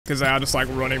because they are just like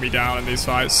running me down in these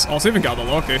fights. Also even got the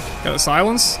lucky. Get the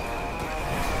silence.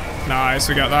 Nice,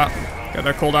 we get that. Get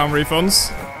their cooldown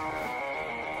refunds.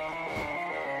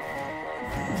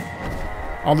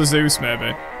 On the Zeus,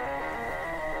 maybe.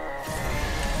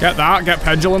 Get that, get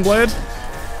Pendulum Blade.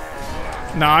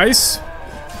 Nice.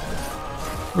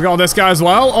 We got this guy as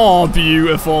well. Oh,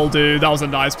 beautiful, dude. That was a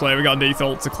nice play. We got Neath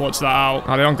ult to clutch that out.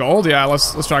 Are they on gold? Yeah,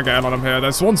 let's try and get in on him here.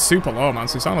 There's one super low, man.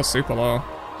 Susano's super low.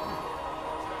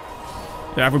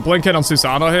 Yeah, if we blink in on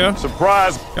Susano here.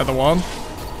 Surprise! Get the one.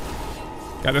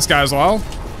 Get this guy as well.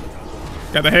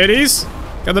 Get the Hades.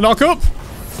 Get the knock up.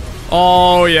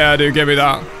 Oh, yeah, dude. Give me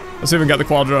that. Let's even get the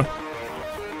Quadra.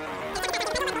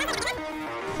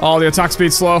 Oh, the attack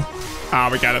speed's slow. Ah,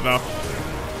 we get it, though.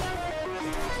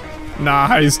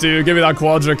 Nice, dude. Give me that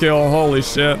Quadra kill. Holy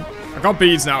shit. I got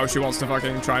beads now if she wants to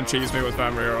fucking try and cheese me with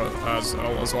Fenrir as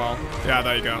well. Yeah,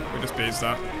 there you go. We just beads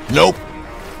that. Nope.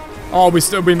 Oh, we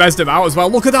mezzed him out as well.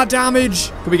 Look at that damage.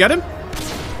 Can we get him?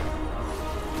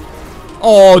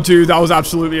 Oh, dude, that was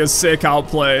absolutely a sick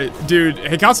outplay. Dude,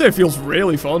 Hikate feels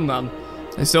really fun, man.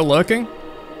 He's still lurking?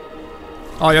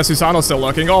 Oh, yeah, Susano's still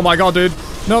lurking. Oh, my God, dude.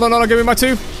 No, no, no, no, give me my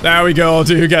 2. There we go,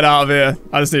 dude. Get out of here.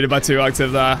 I just needed my 2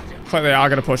 active there. Looks like they are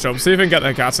going to push up. See if we can get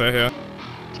the Hikate here.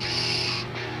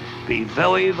 Be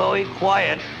very, very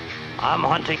quiet. I'm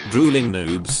hunting. Drooling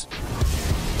noobs.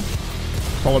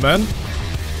 Pull him in.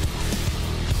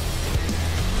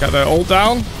 Get their ult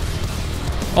down.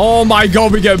 Oh my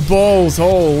God, we get balls.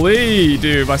 Holy,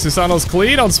 dude. My Susano's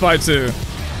clean on Smite 2.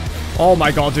 Oh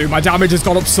my God, dude. My damage has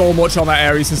gone up so much on that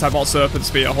area since I bought Serpent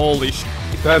Spear. Holy shit.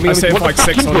 I saved like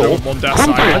 600 on one death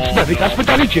side.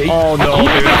 Oh no,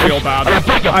 dude. I feel bad.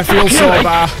 I feel so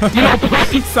bad.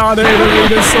 Sane, the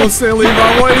rune is so silly,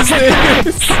 man. What is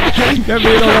this? Get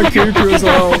me on that Cuckoo as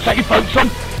well.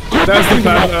 There's the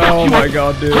pen. Oh my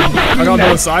God, dude. I got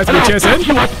another scythe. We chase in.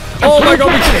 Oh my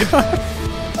God, we chase.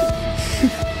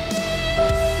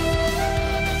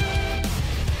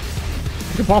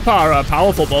 We can pop our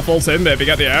powerful buff ult in, maybe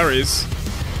get the Ares.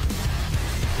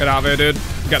 Get out of here, dude.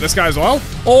 Get this guy as well.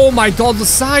 Oh my God, the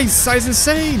size. Size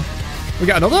insane. We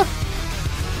get another?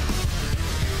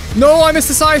 No, I missed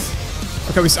the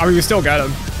scythe. Okay, we still get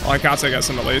him. Oh, I can't say get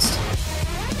some at least.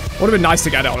 Would have been nice to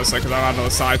get it, honestly, because I had another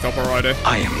scythe up already.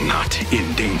 I am not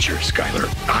in danger, Skylar.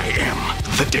 I am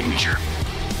the danger.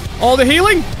 Oh, the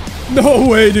healing? No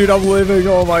way, dude. I'm living.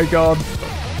 Oh my God.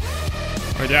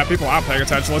 But yeah, people aren't paying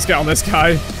attention. Let's get on this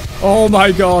guy. Oh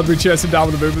my God. We chase him down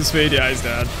with the movement speed. Yeah, he's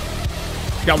dead.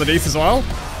 Got the Neath as well.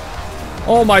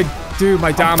 Oh my, dude,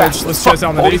 my damage. Let's chase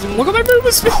down the Neath. Look at my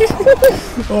movement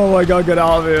speed. Oh my God, get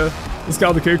out of here. Let's get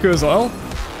on the Cuckoo as well.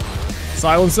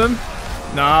 Silence him.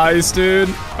 Nice, dude.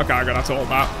 Okay, I'm gonna have to hold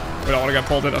that. We don't want to get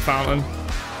pulled into a fountain.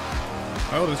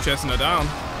 Oh, they're chasing her down.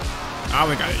 I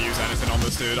don't think I didn't use anything on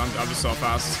this dude. I'm just so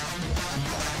fast.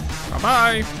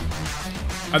 Bye-bye.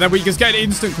 And then we just get an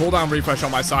instant cooldown refresh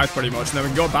on my side pretty much. And then we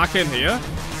can go back in here.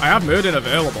 I have Murden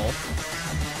available.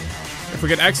 If we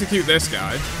can execute this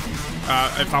guy.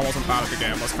 If I wasn't bad at the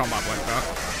game, let's combat like that.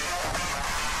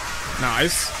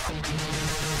 Nice.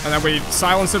 And then we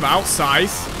silence him out.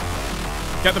 Scythe.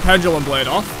 Get the Pendulum Blade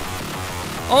off.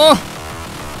 Oh!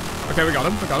 Okay, we got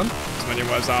him. We got him. This minion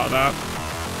waves out of that.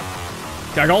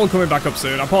 Okay, I got one coming back up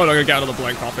soon. I'm probably not going to get another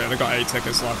blink off here. They've got 8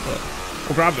 tickets left, but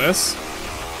we'll grab this.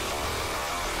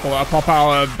 We'll pop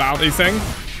our bounty thing.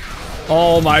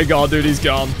 Oh my God, dude, he's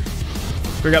gone.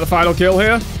 We get the final kill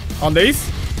here. On Neath.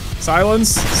 Silence.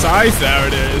 Scythe. There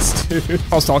it is, dude.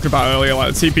 I was talking about earlier,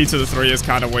 like, the TP to the 3 is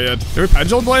kind of weird. Do we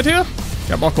Pendulum Blade here?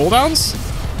 Get more cooldowns.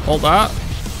 Hold that.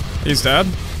 He's dead.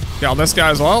 Get on this guy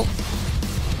as well.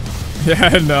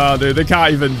 Yeah, no, dude. They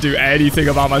can't even do anything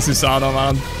about my Susano,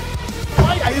 man.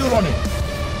 Why are you running?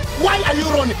 Why are you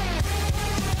running?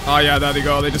 Oh, yeah, there they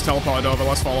go. They just teleported over.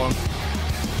 Let's follow him.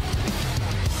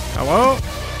 Hello?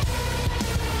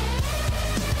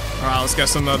 Alright, let's get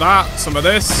some of that. Some of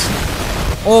this.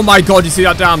 Oh my God, you see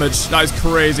that damage? That is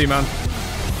crazy, man.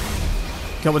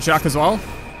 Kill the Jack as well.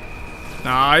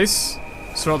 Nice.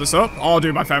 Let's throw this up. Oh,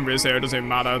 dude, my Fenrir is here. It doesn't even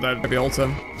matter. They'll be ult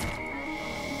him.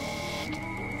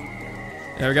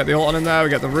 Yeah, we get the ult on in there. We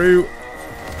get the root.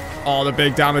 Oh, the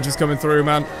big damage is coming through,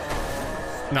 man.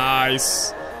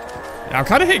 Nice. Yeah, I'm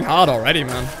kind of hitting hard already,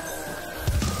 man.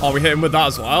 Oh, we hit him with that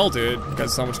as well, dude.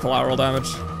 Gets so much collateral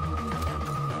damage.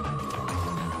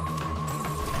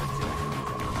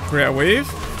 Create a weave.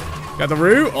 Get the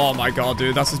root. Oh my God,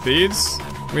 dude. That's his beads.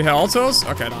 We hit autos?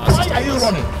 Okay, nice. Why are you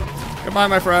running? Goodbye,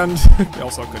 my friend. We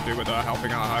also could do with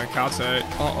helping out Hikate.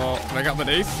 Uh-oh. Can I get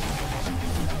beneath?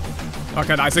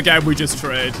 Okay, nice. Again, we just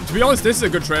trade. To be honest, this is a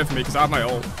good trade for me because I have my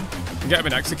ult. I can get him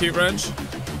in execute range.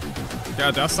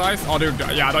 Yeah, Death Scythe? Oh, dude,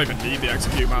 yeah, I don't even need the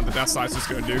Execute, man. The Death Scythe's just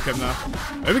gonna nuke him there.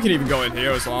 Maybe we can even go in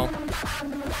here as well.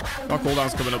 Our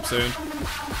cooldown's coming up soon.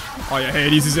 Oh, yeah,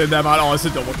 Hades is in there, man. Oh, it's a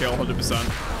double kill,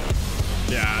 100%.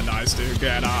 Yeah, nice, dude.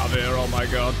 Getting out of here. Oh, my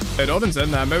God. Hey, Odin's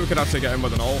in there. Maybe we could actually get him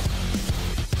with an ult.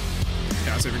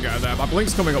 Yeah, see if we can get in there. My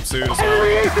blink's coming up soon as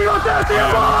well.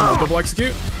 Come on, double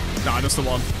execute? Nah, just the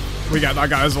one. We get that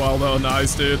guy as well, though.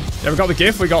 Nice, dude. Yeah, we got the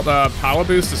gift. We got the power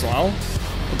boost as well.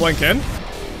 The blink in.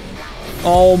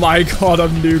 Oh, my God.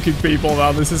 I'm nuking people,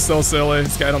 man. This is so silly.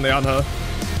 It's getting on the Anha.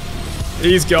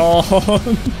 He's gone.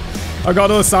 I got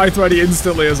another scythe ready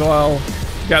instantly as well.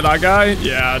 Get that guy?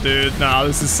 Yeah, dude. Nah,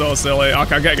 this is so silly.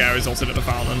 Okay, I get Gary's ulted at the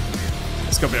fountain.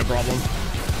 This could be a problem.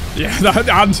 Yeah, that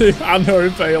and her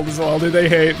failed as well. Dude, they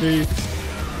hate me.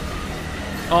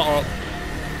 Uh-oh.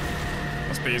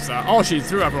 Let's beat that. Oh, she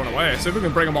threw everyone away. So if we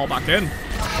can bring them all back in.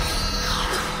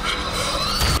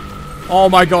 Oh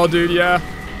my God, dude, yeah.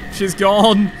 She's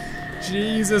gone.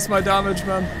 Jesus, my damage,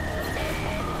 man.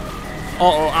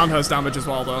 Uh-oh, and her damage as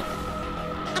well, though.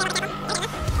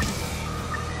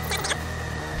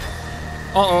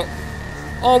 Uh-oh.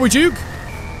 Oh, we juke.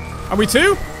 Are we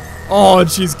two? Oh,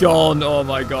 and she's gone. Oh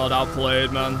my God,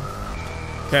 outplayed, man.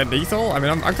 Okay, lethal. I mean,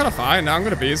 I'm kind of fine now. I'm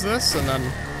going to bees this, and then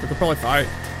we could probably fight.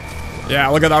 Yeah,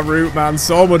 look at that root, man.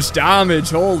 So much damage.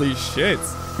 Holy shit.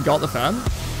 We got the fan.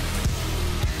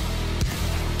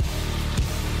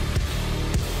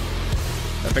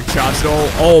 Epic charge roll.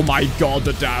 Oh my God,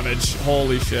 the damage.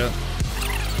 Holy shit.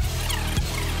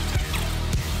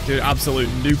 Dude, absolute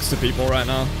nukes to people right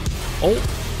now. Oh,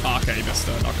 okay, he missed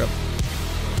it. Knock up.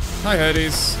 Hi,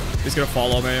 Hades. He's gonna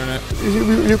follow me, isn't it?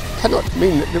 You cannot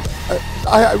mean it.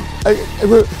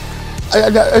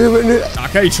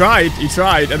 Okay, he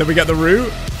tried. And then we get the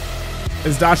root.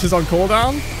 His dash is on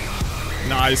cooldown.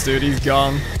 Nice, dude, he's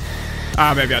gone.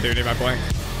 Ah, maybe I do need my blink.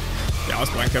 Yeah,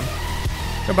 let's blink him.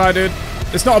 Goodbye, dude.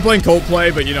 It's not a blink ult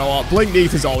play, but you know what? Blink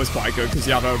Neath is always quite good because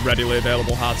you have a readily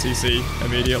available hard CC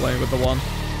immediately with the one.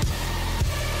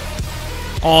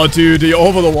 Oh, dude, the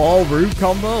over-the-wall root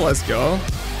combo. Let's go.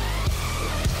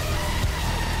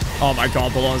 Oh my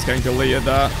God, Balloon's getting deleted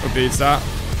there. Who beats that?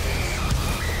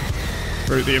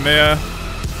 Root the Emir.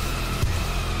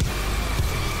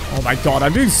 Oh my God,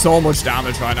 I'm doing so much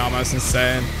damage right now, man. That's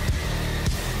insane.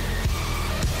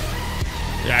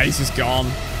 Yeah, he's just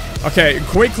gone. Okay,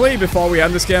 quickly, before we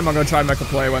end this game, I'm going to try and make a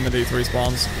play when the Neath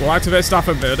respawns. We'll activate Staff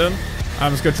of Burden.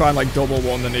 I'm just going to try and, like, double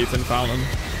one the Neath in Fountain.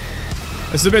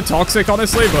 It's a bit toxic,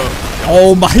 honestly, but...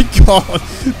 Oh my God!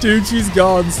 Dude, she's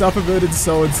gone. Staff of Burden's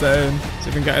so insane. See if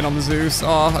we can get in on the Zeus.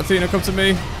 Oh, Athena, come to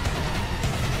me.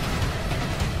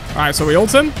 Alright, so we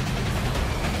ult him.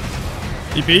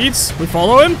 He beats. We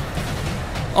follow him.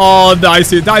 Oh, nice,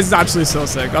 dude. That is actually so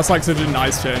sick. That's, like, such a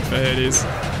nice change for Hades.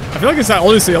 I feel like it's like,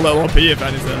 honestly a little OP, if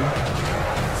anything.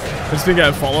 I've just been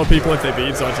getting follow people if they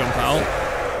beat or jump out.